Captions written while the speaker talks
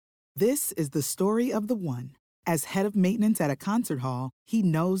This is the story of the one. As head of maintenance at a concert hall, he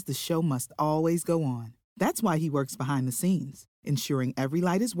knows the show must always go on. That's why he works behind the scenes, ensuring every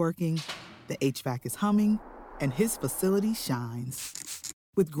light is working, the HVAC is humming, and his facility shines.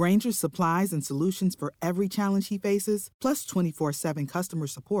 With Grainger's supplies and solutions for every challenge he faces, plus 24/7 customer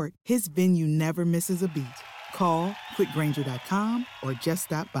support, his venue never misses a beat. Call quickgrainger.com or just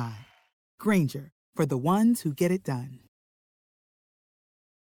stop by. Grainger, for the ones who get it done.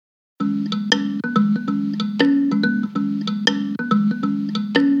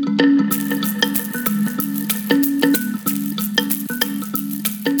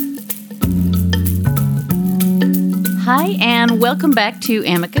 Hi, and welcome back to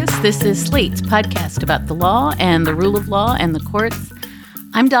Amicus. This is Slate's podcast about the law and the rule of law and the courts.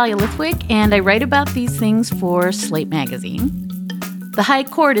 I'm Dahlia Lithwick, and I write about these things for Slate magazine. The High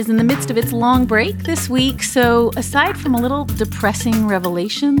Court is in the midst of its long break this week, so aside from a little depressing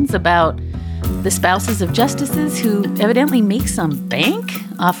revelations about the spouses of justices who evidently make some bank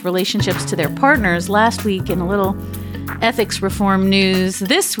off relationships to their partners last week and a little ethics reform news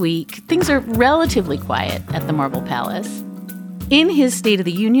this week, things are relatively quiet at the Marble Palace. In his State of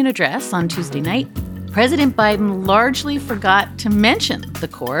the Union address on Tuesday night, President Biden largely forgot to mention the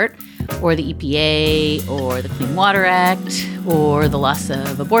court or the EPA or the Clean Water Act or the loss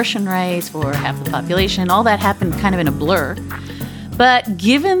of abortion rights for half the population. All that happened kind of in a blur. But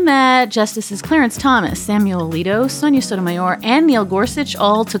given that Justices Clarence Thomas, Samuel Alito, Sonia Sotomayor, and Neil Gorsuch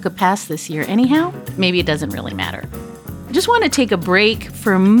all took a pass this year anyhow, maybe it doesn't really matter. I just want to take a break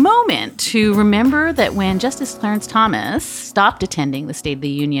for a moment to remember that when Justice Clarence Thomas stopped attending the State of the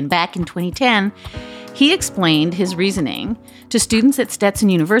Union back in 2010, he explained his reasoning to students at Stetson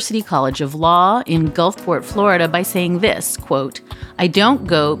University College of Law in Gulfport, Florida, by saying this, quote, "I don't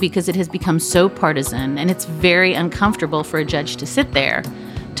go because it has become so partisan and it's very uncomfortable for a judge to sit there."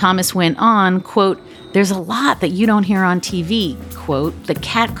 Thomas went on, quote, "There's a lot that you don't hear on TV," quote, "the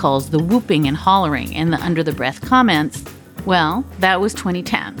catcalls, the whooping and hollering, and the under-the-breath comments." Well, that was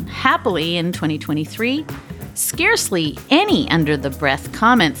 2010. Happily, in 2023, scarcely any under-the-breath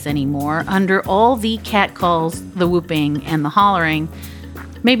comments anymore under all the catcalls, the whooping, and the hollering.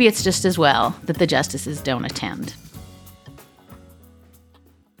 Maybe it's just as well that the justices don't attend.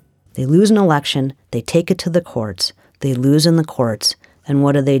 They lose an election, they take it to the courts, they lose in the courts, and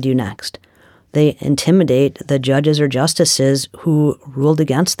what do next? They intimidate the judges or justices who ruled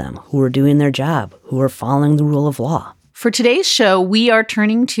against them, who are doing their job, who are following the rule of law. For today's show, we are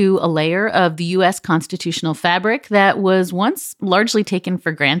turning to a layer of the U.S. constitutional fabric that was once largely taken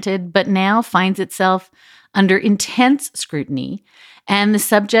for granted, but now finds itself under intense scrutiny and the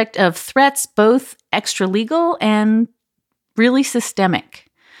subject of threats both extra-legal and really systemic.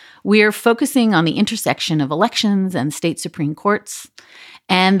 We are focusing on the intersection of elections and state Supreme Courts,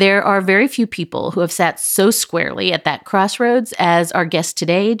 and there are very few people who have sat so squarely at that crossroads as our guest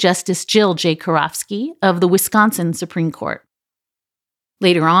today, Justice Jill J. Karofsky of the Wisconsin Supreme Court.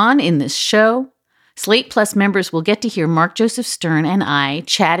 Later on in this show, Slate Plus members will get to hear Mark Joseph Stern and I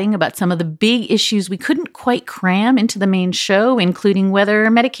chatting about some of the big issues we couldn't quite cram into the main show, including whether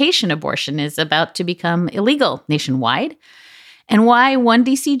medication abortion is about to become illegal nationwide, and why one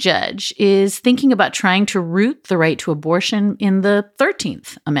D.C. judge is thinking about trying to root the right to abortion in the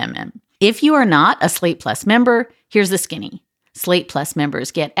 13th Amendment. If you are not a Slate Plus member, here's the skinny. Slate Plus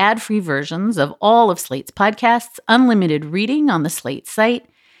members get ad-free versions of all of Slate's podcasts, unlimited reading on the Slate site,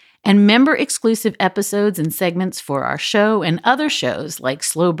 and member-exclusive episodes and segments for our show and other shows like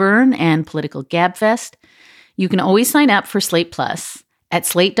Slow Burn and Political Gabfest. You can always sign up for Slate Plus at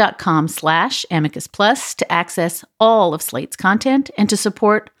slate.com/amicus plus to access all of Slate's content and to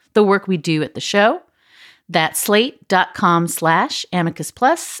support the work we do at the show. That's slate.com/amicus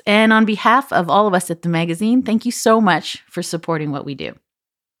plus. And on behalf of all of us at the magazine, thank you so much for supporting what we do.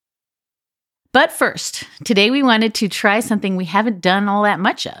 But first, today we wanted to try something we haven't done all that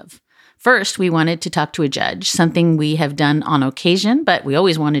much of. First, we wanted to talk to a judge, something we have done on occasion, but we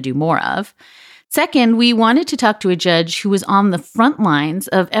always want to do more of. Second, we wanted to talk to a judge who was on the front lines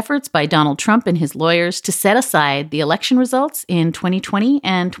of efforts by Donald Trump and his lawyers to set aside the election results in 2020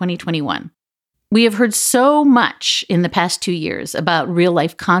 and 2021. We have heard so much in the past 2 years about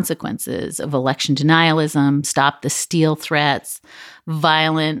real-life consequences of election denialism, stop the steal threats,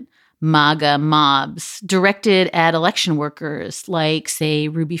 violent MAGA mobs directed at election workers like, say,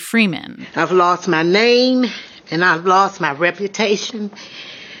 Ruby Freeman. I've lost my name and I've lost my reputation.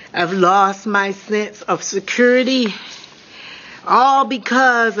 I've lost my sense of security, all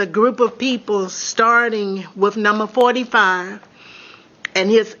because a group of people, starting with number 45 and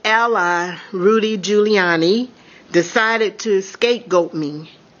his ally, Rudy Giuliani, decided to scapegoat me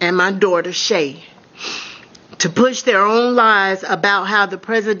and my daughter Shay to push their own lies about how the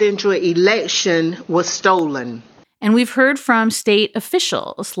presidential election was stolen. And we've heard from state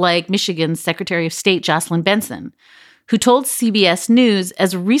officials like Michigan's Secretary of State Jocelyn Benson, who told CBS News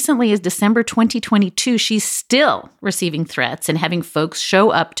as recently as December 2022, she's still receiving threats and having folks show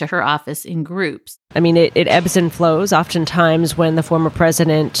up to her office in groups. I mean, it ebbs and flows. Oftentimes when the former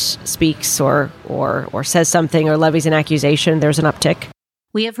president speaks or says something or levies an accusation, there's an uptick.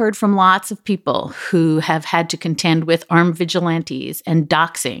 We have heard from lots of people who have had to contend with armed vigilantes and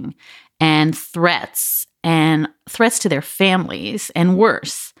doxing and threats to their families and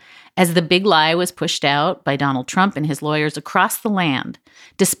worse, as the big lie was pushed out by Donald Trump and his lawyers across the land,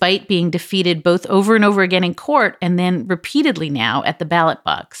 despite being defeated both over and over again in court and then repeatedly now at the ballot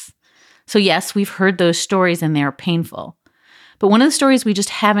box. So yes, we've heard those stories and they are painful. But one of the stories we just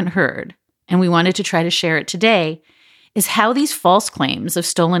haven't heard, and we wanted to try to share it today, is how these false claims of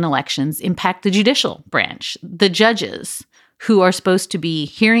stolen elections impact the judicial branch, the judges who are supposed to be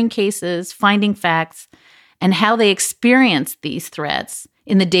hearing cases, finding facts, and how they experience these threats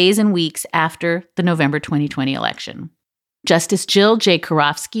in the days and weeks after the November 2020 election. Justice Jill J.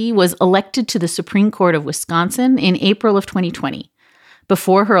 Karofsky was elected to the Supreme Court of Wisconsin in April of 2020.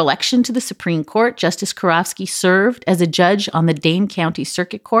 Before her election to the Supreme Court, Justice Karofsky served as a judge on the Dane County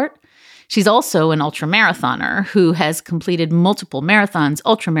Circuit Court. She's also an ultramarathoner who has completed multiple marathons,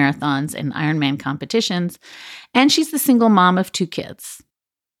 ultramarathons, and Ironman competitions, and she's the single mom of 2 kids.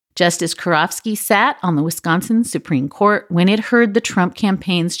 Justice Karofsky sat on the Wisconsin Supreme Court when it heard the Trump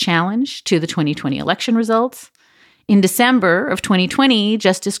campaign's challenge to the 2020 election results. In December of 2020,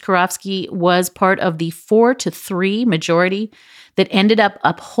 Justice Karofsky was part of the 4-3 majority that ended up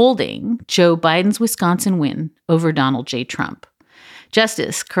upholding Joe Biden's Wisconsin win over Donald J. Trump.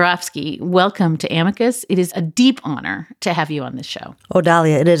 Justice Karofsky, welcome to Amicus. It is a deep honor to have you on this show. Oh,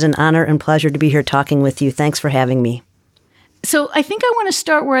 Dahlia, it is an honor and pleasure to be here talking with you. Thanks for having me. So I think I want to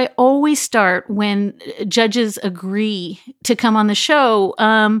start where I always start when judges agree to come on the show.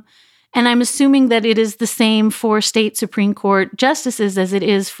 And I'm assuming that it is the same for state Supreme Court justices as it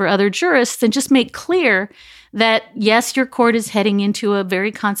is for other jurists, and just make clear that, yes, your court is heading into a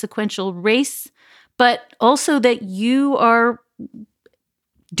very consequential race, but also that you are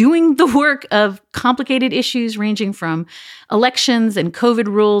doing the work of complicated issues ranging from elections and COVID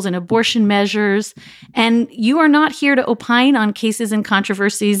rules and abortion measures. And you are not here to opine on cases and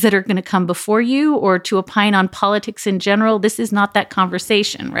controversies that are going to come before you or to opine on politics in general. This is not that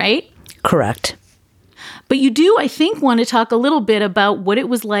conversation, right? Correct. But you do, I think, want to talk a little bit about what it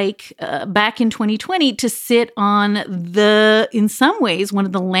was like back in 2020 to sit on in some ways, one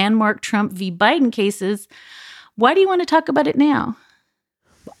of the landmark Trump v. Biden cases. Why do you want to talk about it now?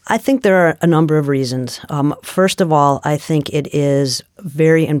 I think there are a number of reasons. First of all, I think it is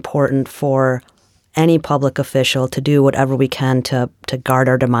very important for any public official to do whatever we can to guard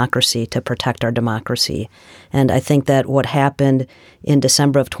our democracy, to protect our democracy. And I think that what happened in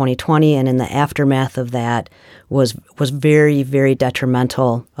December of 2020 and in the aftermath of that was very, very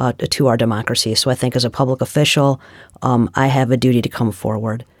detrimental to our democracy. So I think as a public official, I have a duty to come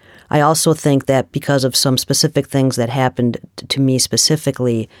forward. I also think that because of some specific things that happened to me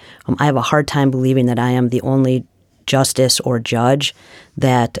specifically, I have a hard time believing that I am the only justice or judge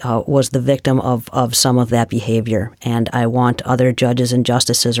that was the victim of some of that behavior. And I want other judges and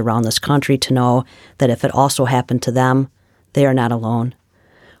justices around this country to know that if it also happened to them, they are not alone.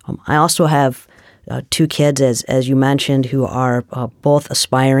 I also have 2 kids, as you mentioned, who are both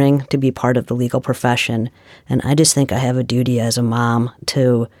aspiring to be part of the legal profession. And I just think I have a duty as a mom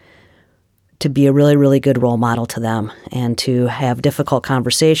to be a really, really good role model to them and to have difficult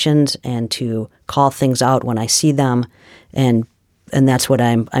conversations and to call things out when I see them. And that's what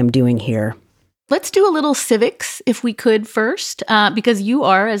I'm doing here. Let's do a little civics, if we could, first, because you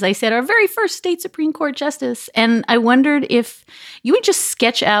are, as I said, our very first state Supreme Court justice. And I wondered if you would just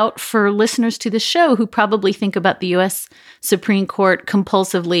sketch out for listeners to the show who probably think about the U.S. Supreme Court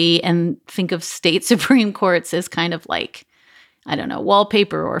compulsively and think of state Supreme Courts as kind of like, I don't know,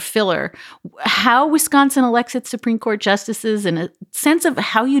 wallpaper or filler, how Wisconsin elects its Supreme Court justices and a sense of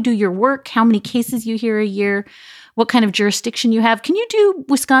how you do your work, how many cases you hear a year, what kind of jurisdiction you have. Can you do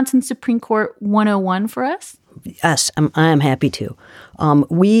Wisconsin Supreme Court 101 for us? Yes, I am happy to.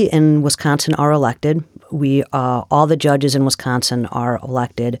 We in Wisconsin are elected. All the judges in Wisconsin are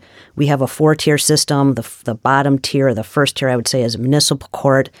elected. We have a 4-tier system. The bottom tier, the first tier, I would say, is municipal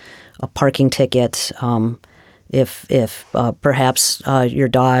court, parking tickets, If perhaps your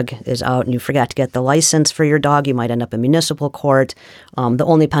dog is out and you forgot to get the license for your dog, you might end up in municipal court. The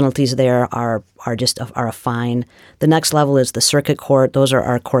only penalties there are a fine. The next level is the circuit court. Those are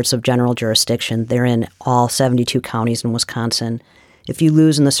our courts of general jurisdiction. They're in all 72 counties in Wisconsin. If you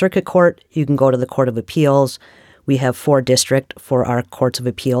lose in the circuit court, you can go to the Court of Appeals. We have 4 districts for our courts of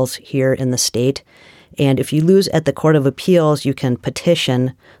appeals here in the state. And if you lose at the Court of Appeals, you can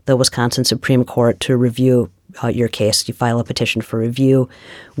petition the Wisconsin Supreme Court to review your case. You file a petition for review.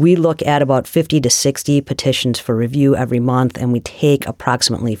 We look at about 50 to 60 petitions for review every month, and we take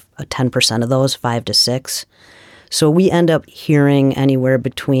approximately 10% of those, 5 to 6. So we end up hearing anywhere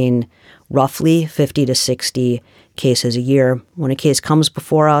between roughly 50 to 60 cases a year. When a case comes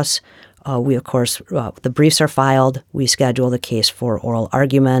before us, we, of course, the briefs are filed. We schedule the case for oral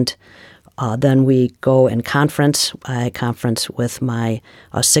argument. Then we go and conference. I conference with my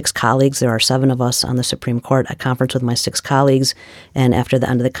 6 colleagues. There are 7 of us on the Supreme Court. I conference with my 6 colleagues. And after the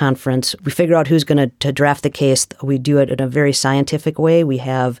end of the conference, we figure out who's going to draft the case. We do it in a very scientific way. We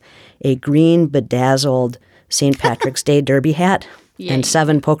have a green bedazzled St. Patrick's Day derby hat. Yay. And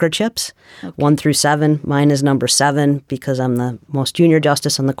 7 poker chips, okay. 1 through 7. Mine is number 7 because I'm the most junior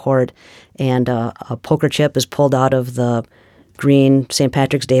justice on the court. And a poker chip is pulled out of the green St.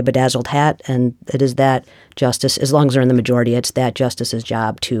 Patrick's Day bedazzled hat, and it is that justice, as long as they're in the majority, it's that justice's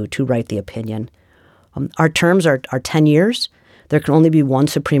job to write the opinion. Our terms are 10 years. There can only be 1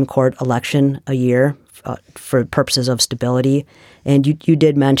 Supreme Court election a year for purposes of stability. And you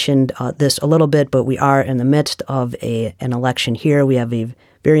did mention this a little bit, but we are in the midst of an election here. We have a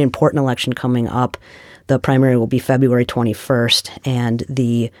very important election coming up. The primary will be February 21st, and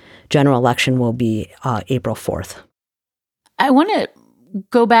the general election will be April 4th. I want to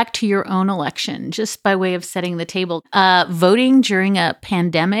go back to your own election, just by way of setting the table. Voting during a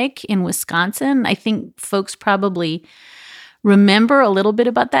pandemic in Wisconsin, I think folks probably remember a little bit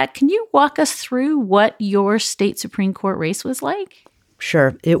about that. Can you walk us through what your state Supreme Court race was like?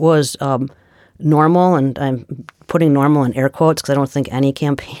 Sure. It was normal, and I'm putting normal in air quotes because I don't think any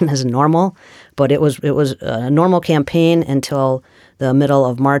campaign is normal, but it was a normal campaign until the middle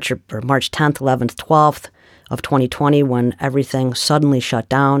of March, or March 10th, 11th, 12th. Of 2020, when everything suddenly shut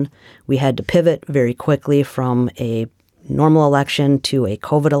down. We had to pivot very quickly from a normal election to a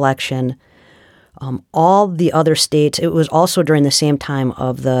COVID election. All the other states, it was also during the same time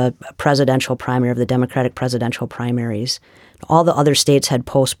of the presidential primary, of the Democratic presidential primaries. All the other states had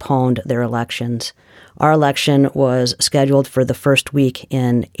postponed their elections. Our election was scheduled for the first week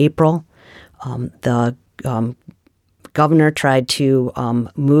in April. The governor tried to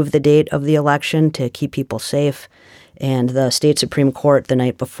move the date of the election to keep people safe, and the state Supreme Court the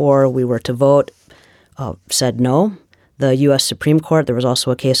night before we were to vote said no. The U.S. Supreme Court, there was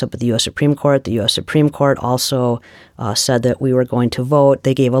also a case up at the U.S. Supreme Court. The U.S. Supreme Court also said that we were going to vote.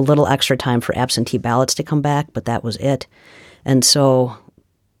 They gave a little extra time for absentee ballots to come back, but that was it. And so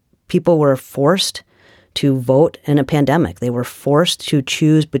people were forced to vote in a pandemic. They were forced to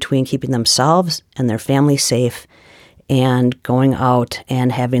choose between keeping themselves and their family safe and going out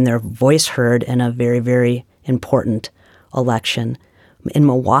and having their voice heard in a very, very important election. In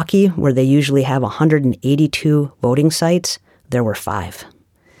Milwaukee, where they usually have 182 voting sites, there were 5.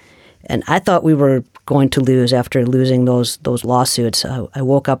 And I thought we were going to lose after losing those lawsuits. I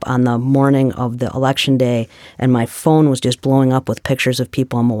woke up on the morning of the election day, and my phone was just blowing up with pictures of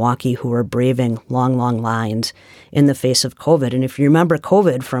people in Milwaukee who were braving long, long lines in the face of COVID. And if you remember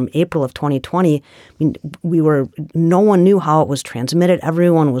COVID from April of 2020, I mean, no one knew how it was transmitted.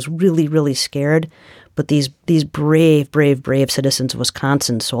 Everyone was really, really scared. But these brave citizens of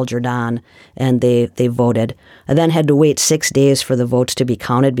Wisconsin soldiered on, and they voted. I then had to wait 6 days for the votes to be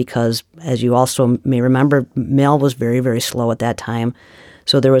counted because, as you also may remember, mail was very, very slow at that time.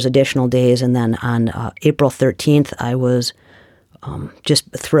 So there was additional days. And then on April 13th, I was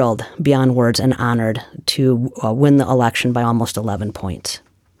just thrilled beyond words and honored to win the election by almost 11 points.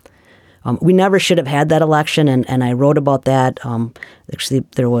 We never should have had that election, and I wrote about that. Actually,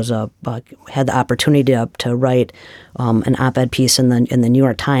 there was had the opportunity to write an op-ed piece in the New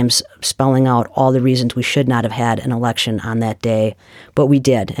York Times spelling out all the reasons we should not have had an election on that day, but we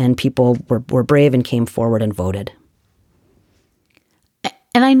did, and people were brave and came forward and voted.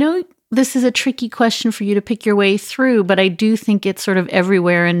 And I know this is a tricky question for you to pick your way through, but I do think it's sort of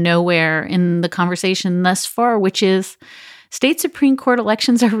everywhere and nowhere in the conversation thus far, which is state Supreme Court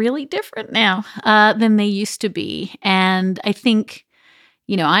elections are really different now than they used to be. And I think,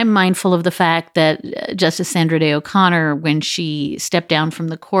 I'm mindful of the fact that Justice Sandra Day O'Connor, when she stepped down from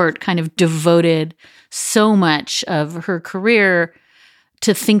the court, kind of devoted so much of her career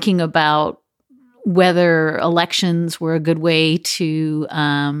to thinking about whether elections were a good way to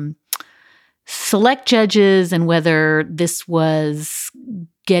select judges and whether this was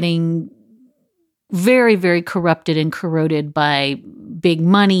getting very, very corrupted and corroded by big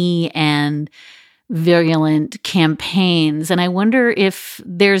money and virulent campaigns. And I wonder if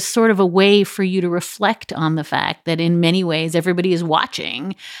there's sort of a way for you to reflect on the fact that in many ways everybody is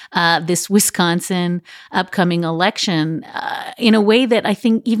watching this Wisconsin upcoming election in a way that I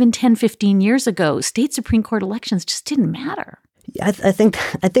think even 10, 15 years ago, state Supreme Court elections just didn't matter. I think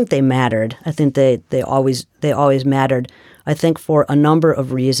they mattered. I think they always mattered. I think for a number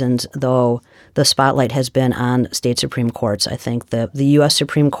of reasons, though, the spotlight has been on state Supreme Courts. I think the U.S.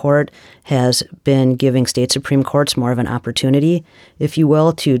 Supreme Court has been giving state Supreme Courts more of an opportunity, if you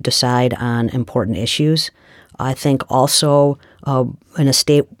will, to decide on important issues. I think also in a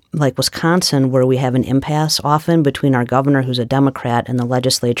state like Wisconsin, where we have an impasse often between our governor, who's a Democrat, and the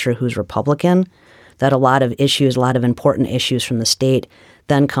legislature, who's Republican, that a lot of important issues from the state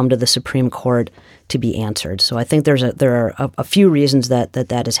then come to the Supreme Court to be answered. So I think there are a few reasons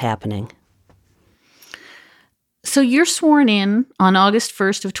that is happening. So you're sworn in on August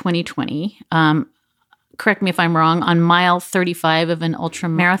 1st of 2020. Correct me if I'm wrong, on mile 35 of an ultra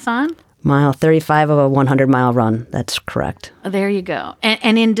marathon? Mile 35 of a 100-mile run. That's correct. There you go.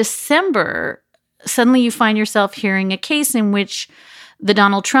 And in December, suddenly you find yourself hearing a case in which the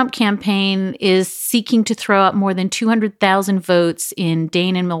Donald Trump campaign is seeking to throw out more than 200,000 votes in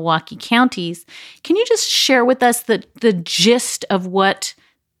Dane and Milwaukee counties. Can you just share with us the gist of what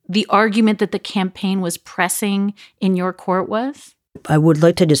the argument that the campaign was pressing in your court was? I would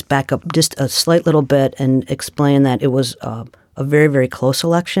like to just back up just a slight little bit and explain that it was a very, very close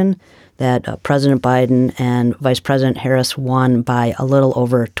election, that President Biden and Vice President Harris won by a little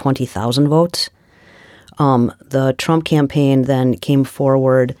over 20,000 votes. The Trump campaign then came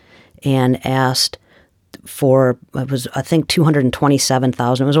forward and asked for, it was, I think,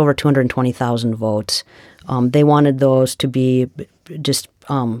 227,000. It was over 220,000 votes. They wanted those to be just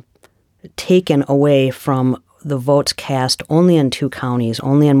taken away from the votes cast only in two counties,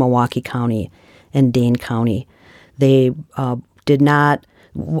 only in Milwaukee County and Dane County. They did not,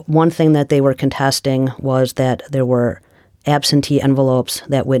 one thing that they were contesting was that there were absentee envelopes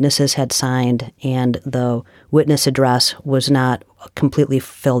that witnesses had signed, and the witness address was not completely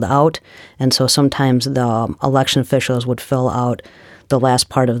filled out. And so sometimes the election officials would fill out the last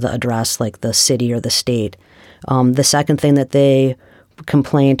part of the address, like the city or the state. The second thing that they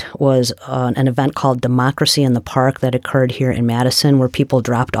complained was an event called Democracy in the Park that occurred here in Madison, where people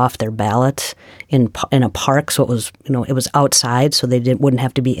dropped off their ballots in a park. So it was outside, so they wouldn't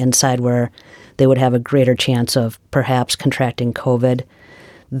have to be inside, where they would have a greater chance of perhaps contracting COVID.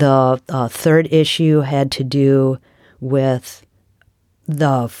 The third issue had to do with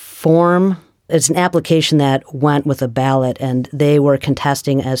the form. It's an application that went with a ballot, and they were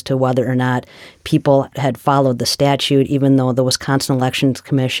contesting as to whether or not people had followed the statute, even though the Wisconsin Elections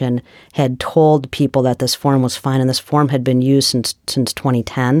Commission had told people that this form was fine, and this form had been used since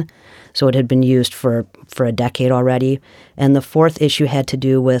 2010. So it had been used for a decade already. And the fourth issue had to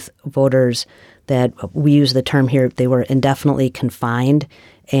do with voters that, we use the term here, they were indefinitely confined.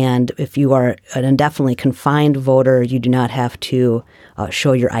 And if you are an indefinitely confined voter, you do not have to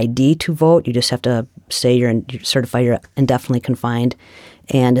show your ID to vote. You just have to say certify you're indefinitely confined.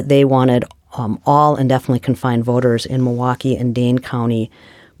 And they wanted all indefinitely confined voters in Milwaukee and Dane County,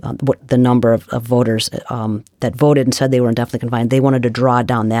 the number of voters that voted and said they were indefinitely confined, they wanted to draw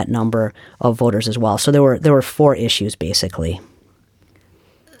down that number of voters as well. So there were four issues, basically.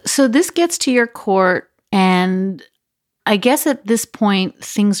 So this gets to your court, and I guess at this point,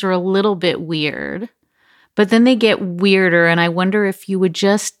 things are a little bit weird, but then they get weirder, and I wonder if you would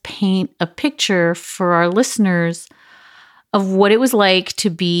just paint a picture for our listeners of what it was like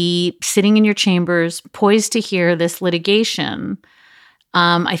to be sitting in your chambers, poised to hear this litigation.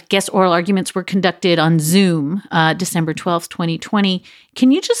 I guess oral arguments were conducted on Zoom, December 12th, 2020.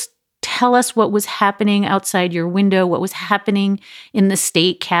 Can you just tell us what was happening outside your window, what was happening in the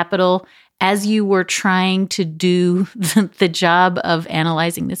state capitol as you were trying to do the job of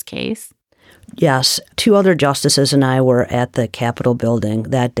analyzing this case? Yes. Two other justices and I were at the Capitol building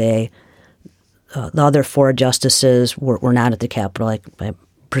that day. The other four justices were not at the Capitol. I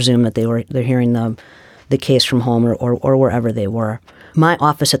presume that they're hearing the case from home or wherever they were. My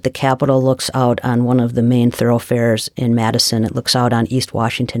office at the Capitol looks out on one of the main thoroughfares in Madison. It looks out on East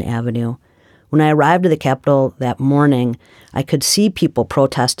Washington Avenue. When I arrived at the Capitol that morning, I could see people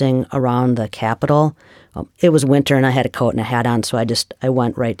protesting around the Capitol. It was winter and I had a coat and a hat on, so I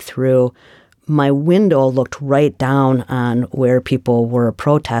went right through. my window looked right down on where people were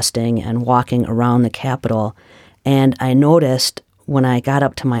protesting and walking around the Capitol. And I noticed when I got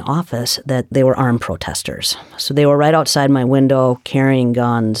up to my office that they were armed protesters. So they were right outside my window carrying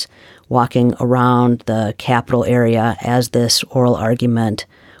guns, walking around the Capitol area as this oral argument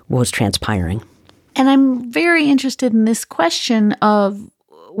was transpiring. And I'm very interested in this question of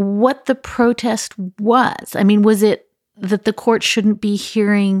what the protest was. I mean, was it that the court shouldn't be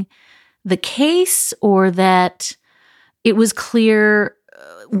hearing the case, or that it was clear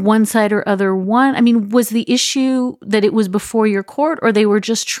one side or other won? I mean, was the issue that it was before your court, or they were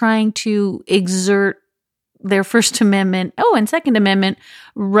just trying to exert their First Amendment, and Second Amendment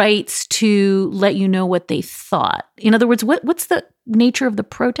rights to let you know what they thought? In other words, what's the nature of the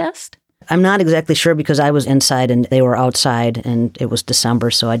protest? I'm not exactly sure because I was inside and they were outside, and it was December,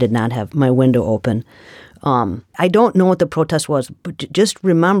 so I did not have my window open. I don't know what the protest was, but just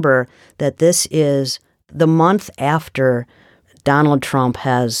remember that this is the month after Donald Trump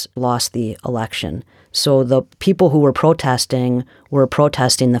has lost the election. So the people who were protesting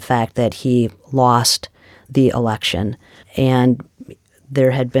the fact that he lost the election. And there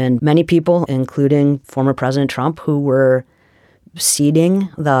had been many people, including former President Trump, who were seeding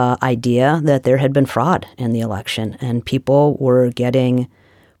the idea that there had been fraud in the election. And people were getting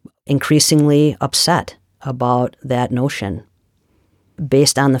increasingly upset about that notion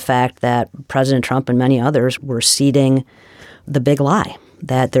based on the fact that President Trump and many others were seeding the big lie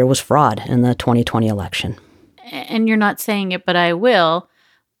that there was fraud in the 2020 election. And you're not saying it, but I will.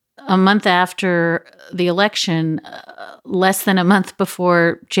 A month after the election, less than a month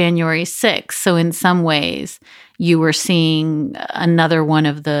before January 6th. So in some ways, you were seeing another one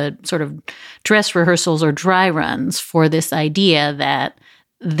of the sort of dress rehearsals or dry runs for this idea that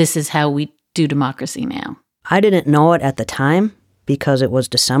this is how we do democracy now. I didn't know it at the time because it was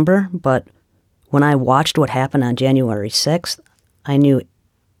December, but when I watched what happened on January 6th, I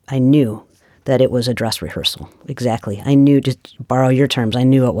knew that it was a dress rehearsal. Exactly. I knew, just to borrow your terms, I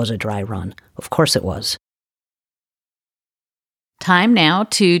knew it was a dry run. Of course it was. Time now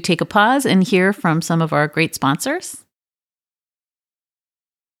to take a pause and hear from some of our great sponsors.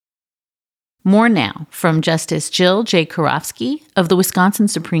 More now from Justice Jill J. Karofsky of the Wisconsin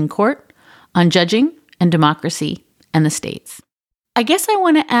Supreme Court on judging and democracy and the states. I guess I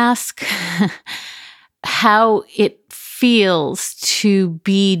want to ask how it feels to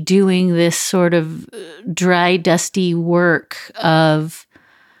be doing this sort of dry, dusty work of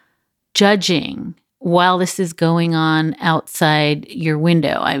judging while this is going on outside your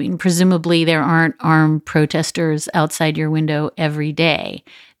window. I mean, presumably there aren't armed protesters outside your window every day.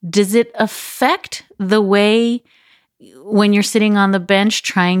 Does it affect the way, when you're sitting on the bench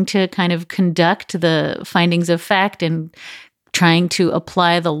trying to kind of conduct the findings of fact and trying to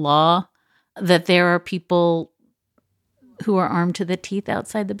apply the law, that there are people who are armed to the teeth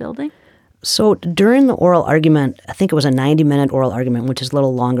outside the building? So during the oral argument, I think it was a 90-minute oral argument, which is a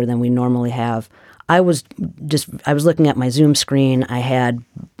little longer than we normally have. I was looking at my Zoom screen. I had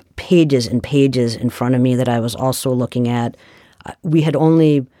pages and pages in front of me that I was also looking at. We had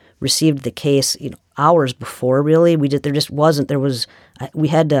only received the case, hours before, really. We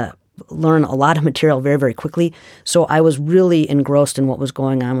had to learn a lot of material very, very quickly. So I was really engrossed in what was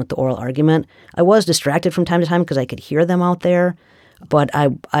going on with the oral argument. I was distracted from time to time because I could hear them out there, but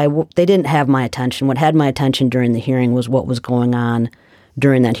they didn't have my attention. What had my attention during the hearing was what was going on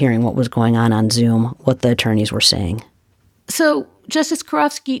during that hearing, what was going on Zoom, what the attorneys were saying. So, Justice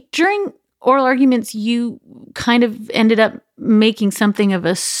Karofsky, during oral arguments, you kind of ended up making something of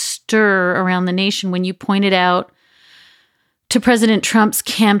a stir around the nation when you pointed out to President Trump's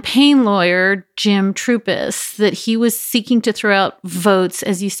campaign lawyer, Jim Troupis, that he was seeking to throw out votes,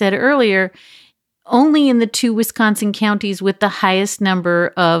 as you said earlier, only in the 2 Wisconsin counties with the highest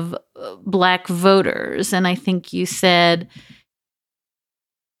number of Black voters. And I think you said,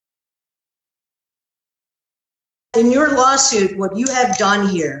 in your lawsuit, what you have done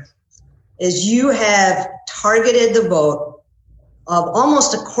here is you have targeted the vote of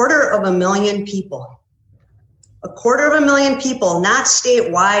almost 250,000 people. 250,000 people, not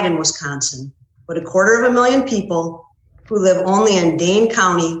statewide in Wisconsin, but 250,000 people who live only in Dane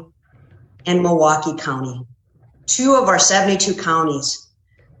County and Milwaukee County, 2 of our 72 counties.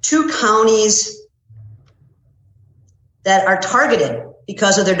 2 counties that are targeted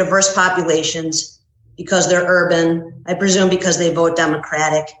because of their diverse populations, because they're urban, I presume because they vote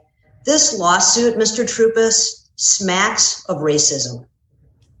Democratic. This lawsuit, Mr. Troupis, smacks of racism.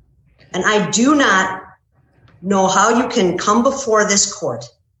 And I do not know how you can come before this court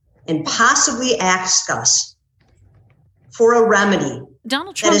and possibly ask us for a remedy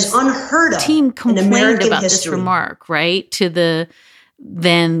Donald that is Trump's unheard of team in complained American about history. this remark, right, to the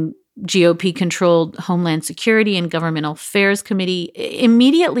then GOP-controlled Homeland Security and Governmental Affairs Committee.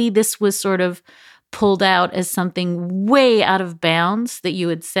 Immediately, this was sort of pulled out as something way out of bounds that you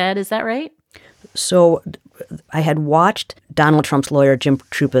had said. Is that right? So I had watched Donald Trump's lawyer, Jim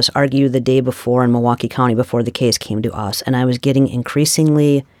Troupis, argue the day before in Milwaukee County before the case came to us, and I was getting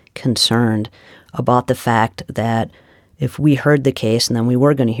increasingly concerned about the fact that if we heard the case, and then we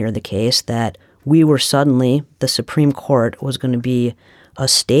were going to hear the case, that we were suddenly, the Supreme Court was going to be a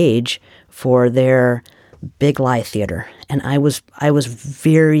stage for their big lie theater. And I was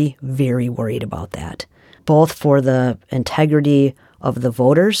very, very worried about that, both for the integrity of the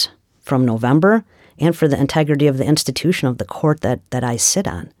voters from November and for the integrity of the institution of the court that I sit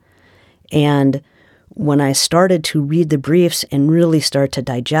on. And when I started to read the briefs and really start to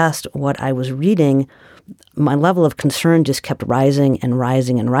digest what I was reading, my level of concern just kept rising and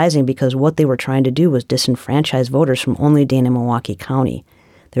rising and rising, because what they were trying to do was disenfranchise voters from only Dane and Milwaukee County.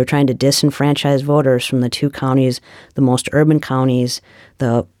 They were trying to disenfranchise voters from the two counties, the most urban counties,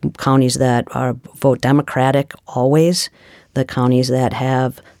 the counties that vote Democratic always, the counties that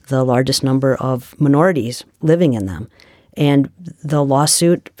have the largest number of minorities living in them. And the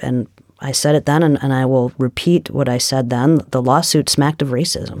lawsuit, and I said it then, and I will repeat what I said then, the lawsuit smacked of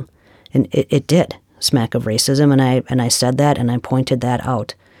racism. And it did smack of racism, and I said that, and I pointed that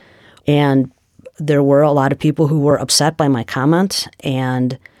out. And there were a lot of people who were upset by my comments,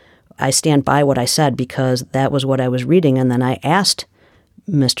 and I stand by what I said because that was what I was reading. And then I asked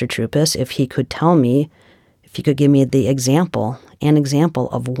Mr. Troupis if he could tell me, if he could give me an example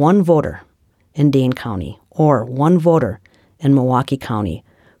of one voter in Dane County or one voter in Milwaukee County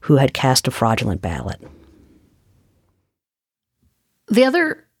who had cast a fraudulent ballot. The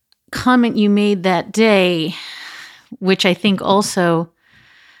other comment you made that day, which I think also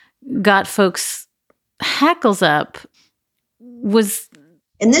got folks' hackles up, was...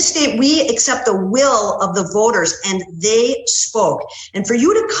 In this state, we accept the will of the voters, and they spoke. And for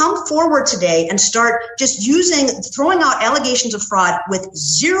you to come forward today and start just throwing out allegations of fraud with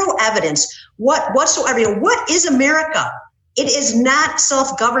zero evidence whatsoever, what is America? It is not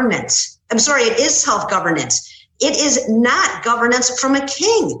self-government. I'm sorry, it is self-governance. It is not governance from a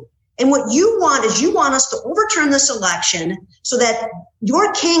king. And what you want us to overturn this election so that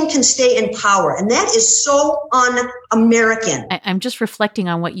your king can stay in power. And that is so un-American. I'm just reflecting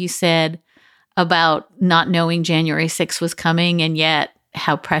on what you said about not knowing January 6th was coming and yet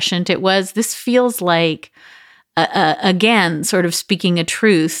how prescient it was. This feels like, again, sort of speaking a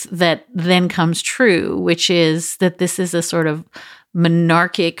truth that then comes true, which is that this is a sort of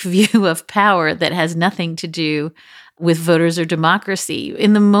monarchic view of power that has nothing to do with voters or democracy.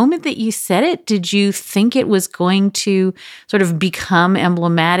 In the moment that you said it, did you think it was going to sort of become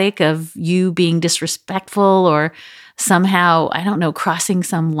emblematic of you being disrespectful or somehow, I don't know, crossing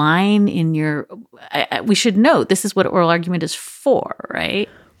some line in your... we should note, this is what oral argument is for, right?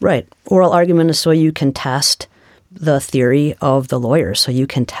 Right. Oral argument is so you can test the theory of the lawyers, so you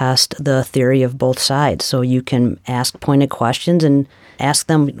can test the theory of both sides, so you can ask pointed questions and ask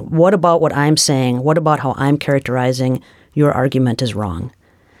them, what about what I'm saying? What about how I'm characterizing your argument is wrong?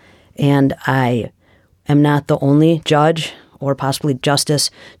 And I am not the only judge or possibly justice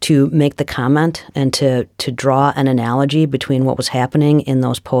to make the comment and to draw an analogy between what was happening in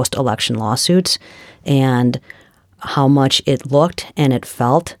those post-election lawsuits and how much it looked and it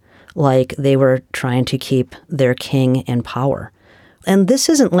felt like they were trying to keep their king in power. And this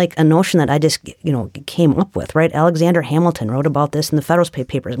isn't like a notion that I just, came up with, right? Alexander Hamilton wrote about this in the Federalist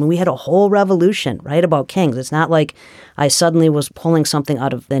Papers. I mean, we had a whole revolution, right, about kings. It's not like I suddenly was pulling something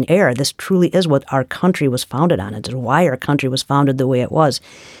out of thin air. This truly is what our country was founded on. It's why our country was founded the way it was.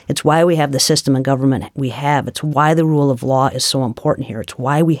 It's why we have the system of government we have. It's why the rule of law is so important here. It's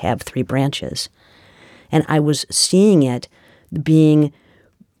why we have three branches. And I was seeing it being,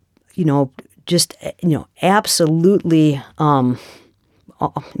 absolutely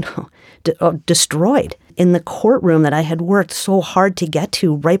destroyed. In the courtroom that I had worked so hard to get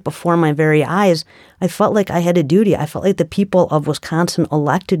to right before my very eyes, I felt like I had a duty. I felt like the people of Wisconsin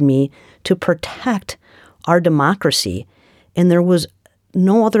elected me to protect our democracy. And there was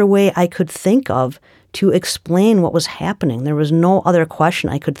no other way I could think of to explain what was happening. There was no other question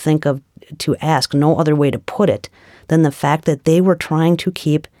I could think of to ask, no other way to put it than the fact that they were trying to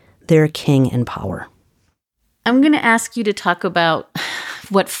keep their king in power. I'm going to ask you to talk about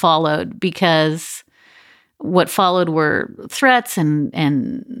what followed, because what followed were threats and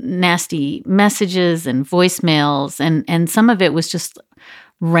nasty messages and voicemails, and some of it was just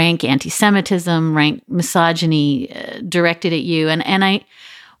rank anti-Semitism, rank misogyny directed at you. And I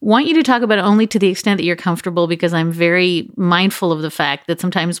want you to talk about it only to the extent that you're comfortable, because I'm very mindful of the fact that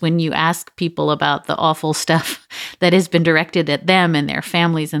sometimes when you ask people about the awful stuff that has been directed at them and their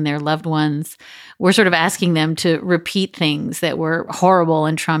families and their loved ones, we're sort of asking them to repeat things that were horrible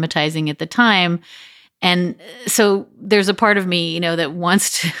and traumatizing at the time. And so there's a part of me, that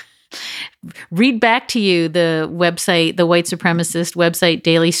wants to read back to you the website, the white supremacist website,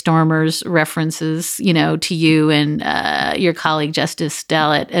 Daily Stormer's references, to you and your colleague Justice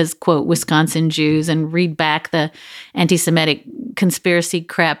Dallatt as, quote, Wisconsin Jews, and read back the anti-Semitic conspiracy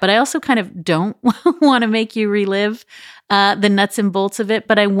crap. But I also kind of don't want to make you relive the nuts and bolts of it.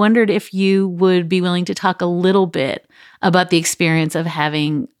 But I wondered if you would be willing to talk a little bit about the experience of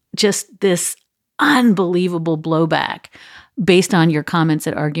having just this unbelievable blowback based on your comments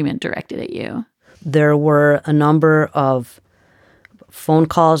at argument directed at you. There were a number of phone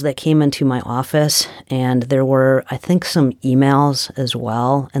calls that came into my office, and there were, I think, some emails as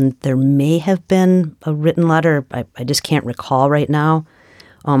well. And there may have been a written letter. I just can't recall right now.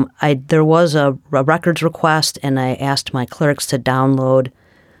 There was a records request, and I asked my clerks to download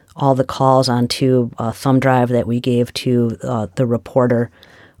all the calls onto a thumb drive that we gave to the reporter.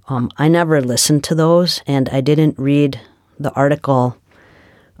 I never listened to those, and I didn't read the article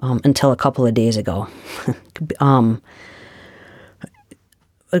until a couple of days ago,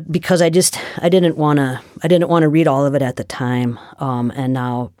 because I didn't want to read all of it at the time. And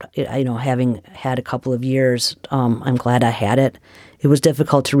now, having had a couple of years, I'm glad I had it. It was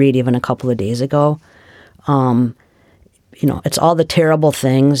difficult to read even a couple of days ago. It's all the terrible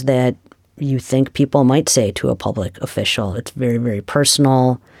things that you think people might say to a public official. It's very, very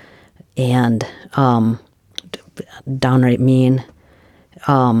personal and downright mean.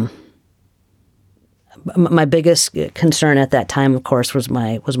 My biggest concern at that time, of course, was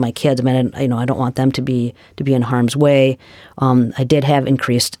my kids. I mean, I don't want them to be in harm's way. I did have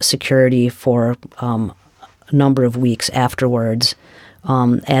increased security for a number of weeks afterwards,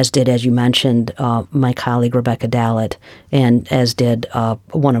 as did, as you mentioned, my colleague Rebecca Dallatt, and as did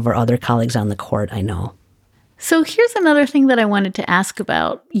one of our other colleagues on the court, I know. So here's another thing that I wanted to ask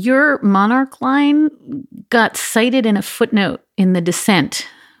about. Your Monarch line got cited in a footnote in the dissent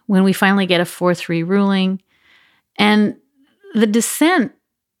when we finally get a 4-3 ruling. And the dissent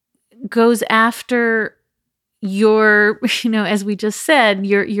goes after your, as we just said,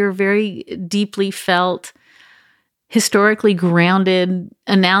 your very deeply felt, historically grounded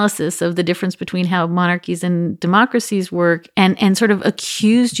analysis of the difference between how monarchies and democracies work, and sort of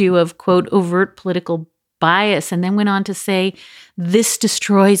accused you of, quote, overt political bias, and then went on to say this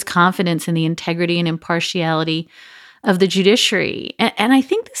destroys confidence in the integrity and impartiality of the judiciary. And I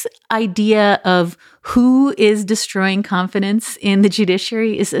think this idea of who is destroying confidence in the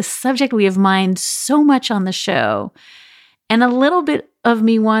judiciary is a subject we have mined so much on the show. And a little bit of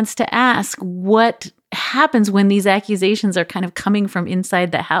me wants to ask what happens when these accusations are kind of coming from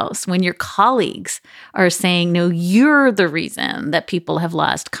inside the House, when your colleagues are saying, no, you're the reason that people have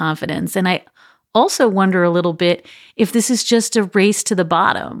lost confidence. And I also wonder a little bit if this is just a race to the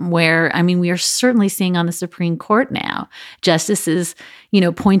bottom, where, we are certainly seeing on the Supreme Court now, justices,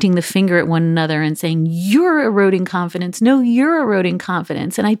 pointing the finger at one another and saying, you're eroding confidence. No, you're eroding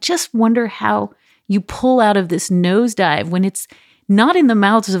confidence. And I just wonder how you pull out of this nosedive when it's not in the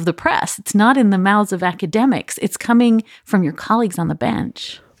mouths of the press. It's not in the mouths of academics. It's coming from your colleagues on the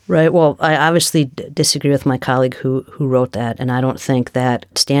bench. Right. Well, I obviously disagree with my colleague who wrote that, and I don't think that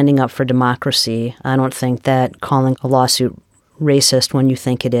standing up for democracy, I don't think that calling a lawsuit racist when you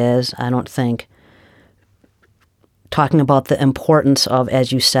think it is, I don't think talking about the importance of,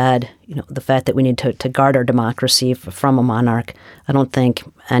 as you said, the fact that we need to guard our democracy from a monarch, I don't think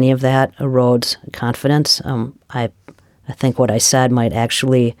any of that erodes confidence. I think what I said might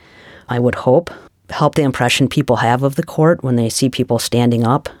actually, I would hope, help the impression people have of the court when they see people standing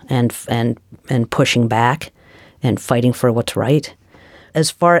up and pushing back and fighting for what's right. As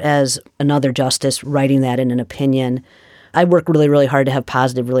far as another justice writing that in an opinion, I work really, really hard to have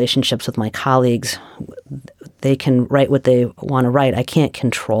positive relationships with my colleagues. They can write what they want to write. I can't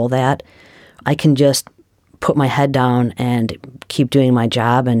control that. I can just put my head down and keep doing my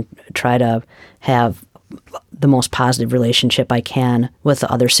job and try to have the most positive relationship I can with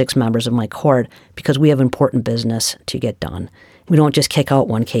the other 6 members of my court, because we have important business to get done. We don't just kick out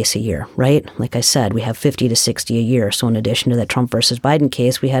one case a year, right? Like I said, we have 50 to 60 a year. So in addition to that Trump versus Biden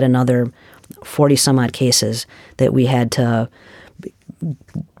case, we had another 40 some odd cases that we had to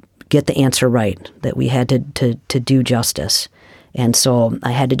get the answer right, that we had to do justice. And so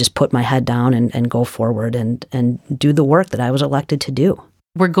I had to just put my head down and go forward and do the work that I was elected to do.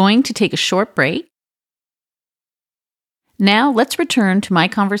 We're going to take a short break. Now, let's return to my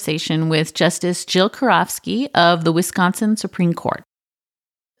conversation with Justice Jill Karofsky of the Wisconsin Supreme Court.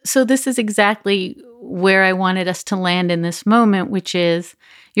 So this is exactly where I wanted us to land in this moment, which is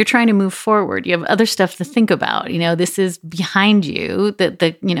you're trying to move forward. You have other stuff to think about. This is behind you.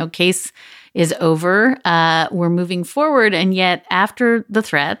 The case is over. We're moving forward. And yet after the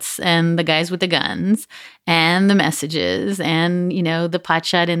threats and the guys with the guns and the messages and, the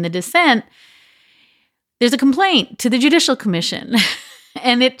potshot and the dissent, there's a complaint to the Judicial Commission.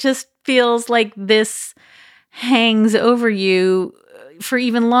 And it just feels like this hangs over you for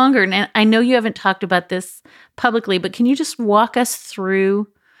even longer. And I know you haven't talked about this publicly, but can you just walk us through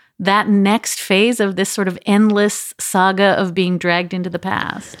that next phase of this sort of endless saga of being dragged into the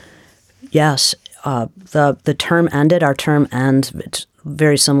past? Yes. The term ended. Our term ends. It's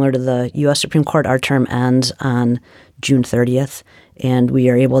very similar to the U.S. Supreme Court. Our term ends on June 30th, and we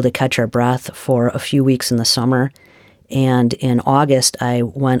are able to catch our breath for a few weeks in the summer. And in August, I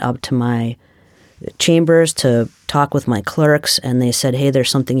went up to my chambers to talk with my clerks, and they said, hey, there's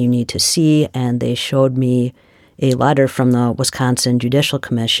something you need to see. And they showed me a letter from the Wisconsin Judicial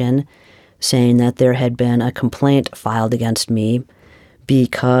Commission saying that there had been a complaint filed against me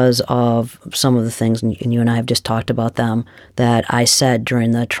because of some of the things, and you and I have just talked about them, that I said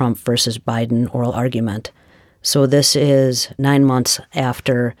during the Trump versus Biden oral argument. So this is 9 months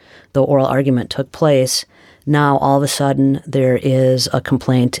after the oral argument took place. Now, all of a sudden, there is a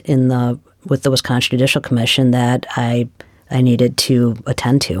complaint with the Wisconsin Judicial Commission that I needed to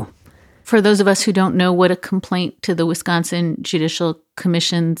attend to. For those of us who don't know what a complaint to the Wisconsin Judicial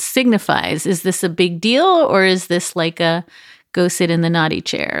Commission signifies, is this a big deal, or is this like a go sit in the naughty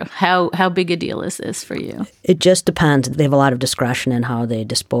chair? How big a deal is this for you? It just depends. They have a lot of discretion in how they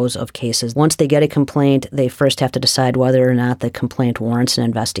dispose of cases. Once they get a complaint, they first have to decide whether or not the complaint warrants an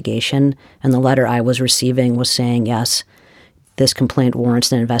investigation. And the letter I was receiving was saying, yes, this complaint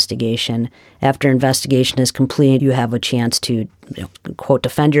warrants an investigation. After investigation is complete, you have a chance to, quote,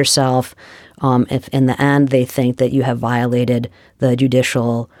 defend yourself. If in the end they think that you have violated the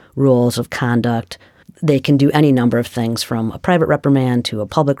judicial rules of conduct, they can do any number of things, from a private reprimand to a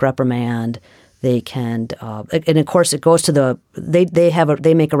public reprimand. They can, and of course, it goes to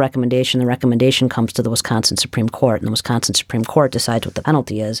they make a recommendation. The recommendation comes to the Wisconsin Supreme Court, and the Wisconsin Supreme Court decides what the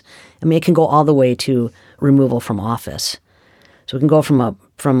penalty is. I mean, it can go all the way to removal from office. So it can go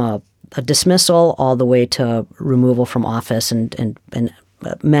from a dismissal all the way to removal from office, and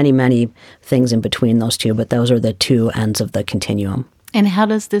many, many things in between those two. But those are the two ends of the continuum. And how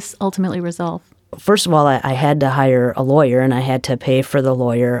does this ultimately resolve? First of all, I had to hire a lawyer, and I had to pay for the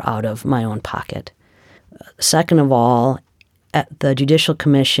lawyer out of my own pocket. Second of all, the Judicial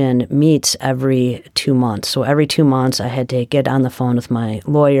Commission meets every 2 months. So every 2 months, I had to get on the phone with my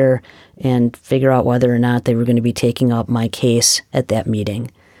lawyer and figure out whether or not they were going to be taking up my case at that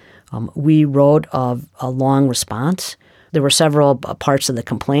meeting. We wrote a long response. There were several parts of the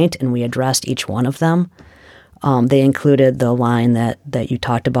complaint, and we addressed each one of them. They included the line that you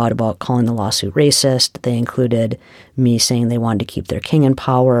talked about calling the lawsuit racist. They included me saying they wanted to keep their king in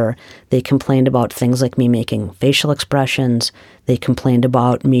power. They complained about things like me making facial expressions. They complained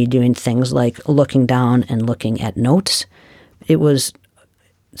about me doing things like looking down and looking at notes. It was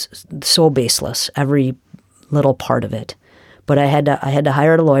so baseless, every little part of it. But I had to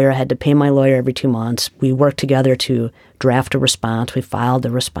hire a lawyer. I had to pay my lawyer every 2 months. We worked together to draft a response. We filed a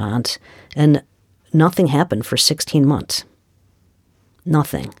response. And nothing happened for 16 months.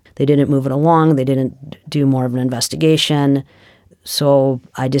 Nothing. They didn't move it along. They didn't do more of an investigation. So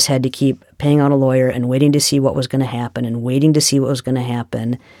I just had to keep paying out a lawyer and waiting to see what was going to happen and waiting to see what was going to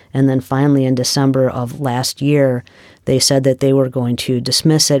happen. And then finally in December of last year, they said that they were going to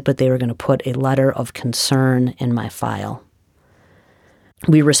dismiss it, but they were going to put a letter of concern in my file.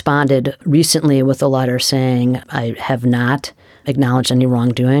 We responded recently with a letter saying, I have not acknowledged any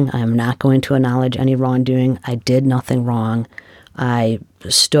wrongdoing. I am not going to acknowledge any wrongdoing. I did nothing wrong. I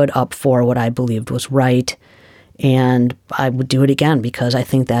stood up for what I believed was right, and I would do it again because I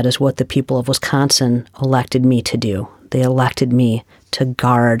think that is what the people of Wisconsin elected me to do. They elected me to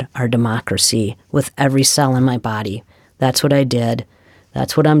guard our democracy with every cell in my body. That's what I did.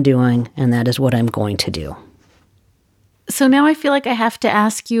 That's what I'm doing, and that is what I'm going to do. So now I feel like I have to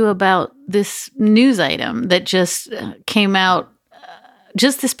ask you about this news item that just came out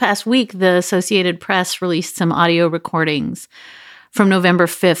just this past week. The Associated Press released some audio recordings from November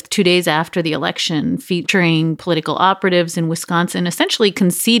 5th, 2 days after the election, featuring political operatives in Wisconsin essentially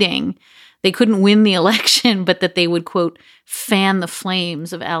conceding they couldn't win the election, but that they would, quote, fan the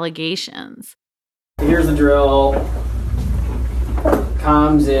flames of allegations. Here's the drill.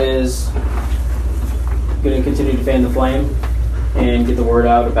 comms is going to continue to fan the flame and get the word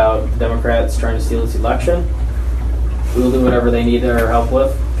out about Democrats trying to steal this election. We'll do whatever they need our help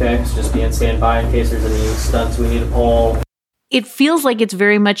with. Okay, so just be on standby in case there's any stunts we need to pull. It feels like it's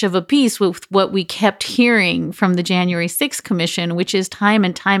very much of a piece with what we kept hearing from the January 6th Commission, which is time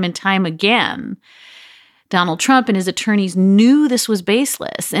and time and time again. Donald Trump and his attorneys knew this was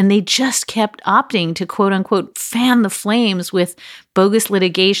baseless, and they just kept opting to, quote unquote, fan the flames with bogus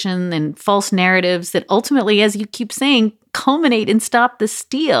litigation and false narratives that ultimately, as you keep saying, culminate and stop the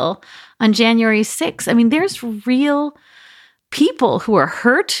steal on January 6th. I mean, there's real people who are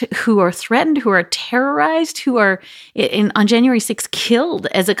hurt, who are threatened, who are terrorized, who are on January 6th killed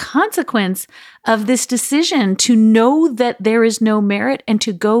as a consequence of this decision to know that there is no merit and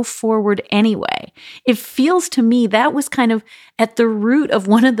to go forward anyway. It feels to me that was kind of at the root of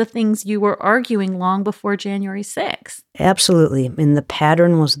one of the things you were arguing long before January 6th. Absolutely. And the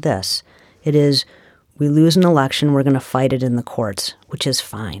pattern was this. It is, we lose an election, we're going to fight it in the courts, which is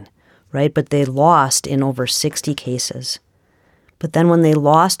fine, right? But they lost in over 60 cases. But then when they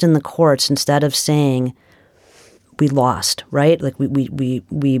lost in the courts, instead of saying, we lost, right? Like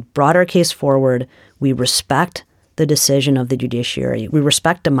we brought our case forward, we respect the decision of the judiciary, we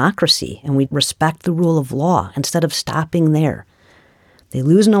respect democracy, and we respect the rule of law, instead of stopping there. They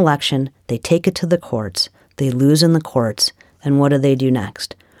lose an election, they take it to the courts, they lose in the courts, and what do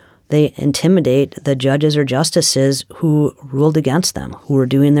next? They intimidate the judges or justices who ruled against them, who are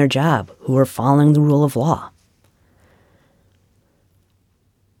doing their job, who are following the rule of law.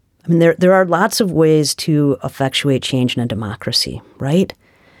 I mean, there are lots of ways to effectuate change in a democracy, right?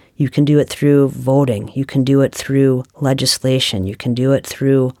 You can do it through voting. You can do it through legislation. You can do it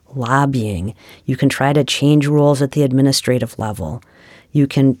through lobbying. You can try to change rules at the administrative level. You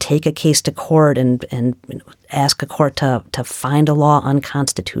can take a case to court and ask a court to find a law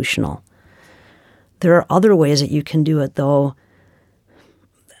unconstitutional. There are other ways that you can do it, though,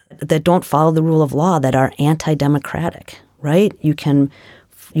 that don't follow the rule of law, that are anti-democratic, right? You can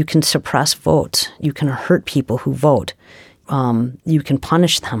suppress votes. You can hurt people who vote. You can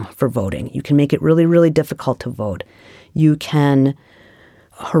punish them for voting. You can make it really, really difficult to vote. You can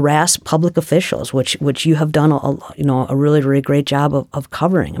harass public officials, which you have done a really, really great job of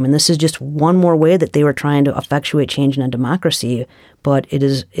covering. I mean, this is just one more way that they were trying to effectuate change in a democracy, but it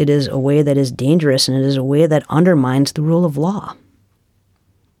is a way that is dangerous, and it is a way that undermines the rule of law.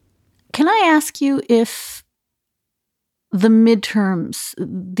 Can I ask you if the midterms,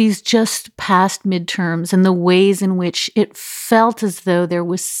 these just past midterms, and the ways in which it felt as though there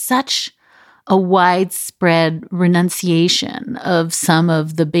was such a widespread renunciation of some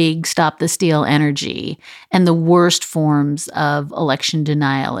of the big stop the steal energy and the worst forms of election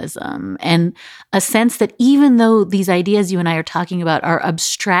denialism, and a sense that even though these ideas you and I are talking about are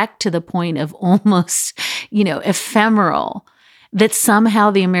abstract to the point of almost, ephemeral, that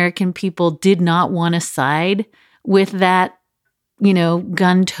somehow the American people did not want to side with that,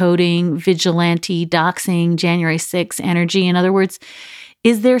 gun-toting, vigilante, doxing, January 6th energy. In other words,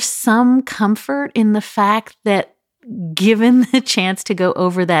 is there some comfort in the fact that given the chance to go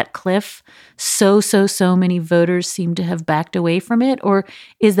over that cliff, so many voters seem to have backed away from it? Or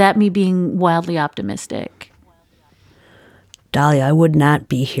is that me being wildly optimistic? Dahlia, I would not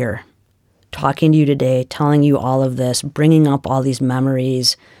be here talking to you today, telling you all of this, bringing up all these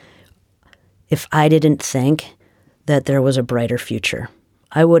memories, if I didn't think that there was a brighter future.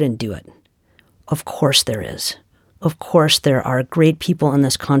 I wouldn't do it. Of course there is. Of course there are great people in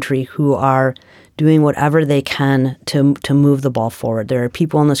this country who are doing whatever they can to move the ball forward. There are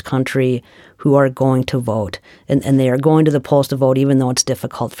people in this country who are going to vote, and they are going to the polls to vote even though it's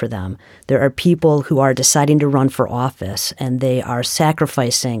difficult for them. There are people who are deciding to run for office, and they are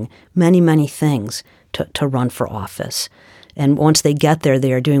sacrificing many, many things to run for office. And once they get there,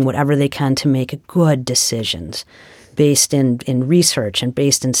 they are doing whatever they can to make good decisions based in research and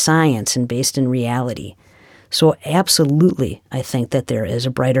based in science and based in reality. So absolutely, I think that there is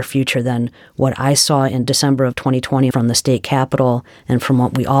a brighter future than what I saw in December of 2020 from the state capitol and from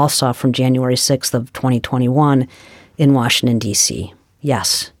what we all saw from January 6th of 2021 in Washington, D.C.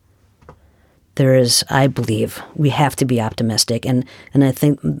 Yes, there is, I believe, we have to be optimistic. And I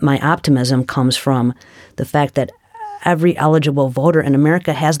think my optimism comes from the fact that every eligible voter in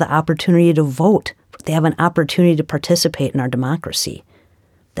America has the opportunity to vote. They have an opportunity to participate in our democracy.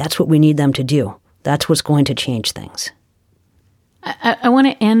 That's what we need them to do. That's what's going to change things. I want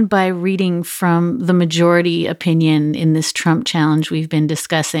to end by reading from the majority opinion in this Trump challenge we've been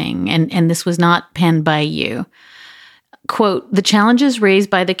discussing, and this was not penned by you. Quote, the challenges raised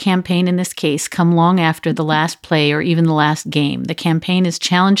by the campaign in this case come long after the last play or even the last game. The campaign is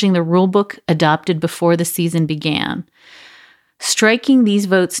challenging the rulebook adopted before the season began. Striking these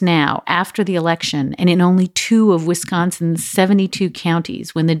votes now, after the election, and in only 2 of Wisconsin's 72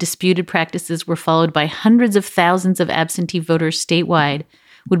 counties, when the disputed practices were followed by hundreds of thousands of absentee voters statewide,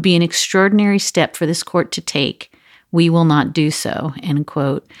 would be an extraordinary step for this court to take. We will not do so, end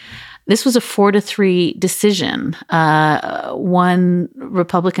quote. This was a 4-3 decision. One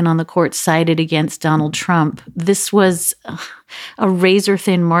Republican on the court sided against Donald Trump. This was a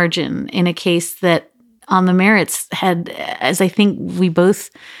razor-thin margin in a case that on the merits had, as I think we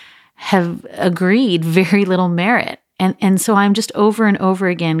both have agreed, very little merit. And so I'm just over and over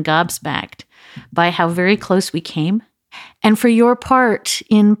again gobsmacked by how very close we came. And for your part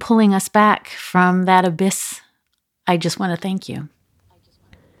in pulling us back from that abyss, I just want to thank you.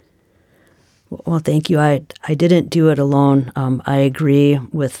 Well, thank you. I didn't do it alone. I agree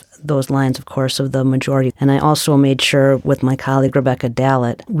with those lines, of course, of the majority. And I also made sure with my colleague, Rebecca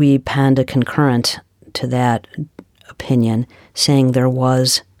Dallett, we penned a concurrent to that opinion, saying there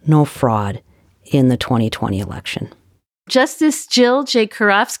was no fraud in the 2020 election. Justice Jill J.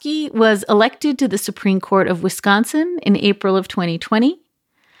 Karofsky was elected to the Supreme Court of Wisconsin in April of 2020.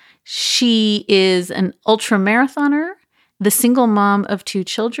 She is an ultramarathoner, the single mom of 2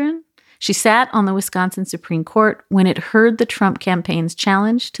 children. She sat on the Wisconsin Supreme Court when it heard the Trump campaign's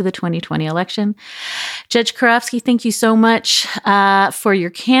challenge to the 2020 election. Judge Karofsky, thank you so much for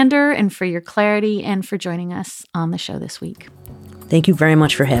your candor and for your clarity and for joining us on the show this week. Thank you very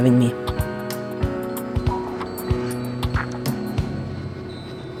much for having me.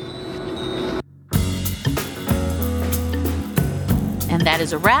 And that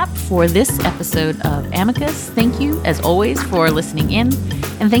is a wrap for this episode of Amicus. Thank you, as always, for listening in.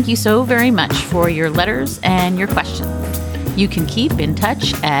 And thank you so very much for your letters and your questions. You can keep in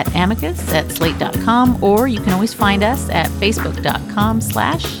touch at amicus@slate.com, or you can always find us at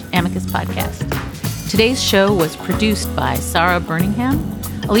facebook.com/Amicus Podcast. Today's show was produced by Sarah Birmingham.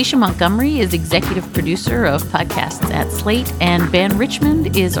 Alicia Montgomery is executive producer of podcasts at Slate, and Ben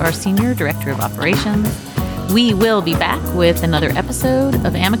Richmond is our senior director of operations. We will be back with another episode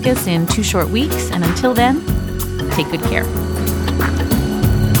of Amicus in 2 short weeks, and until then, take good care.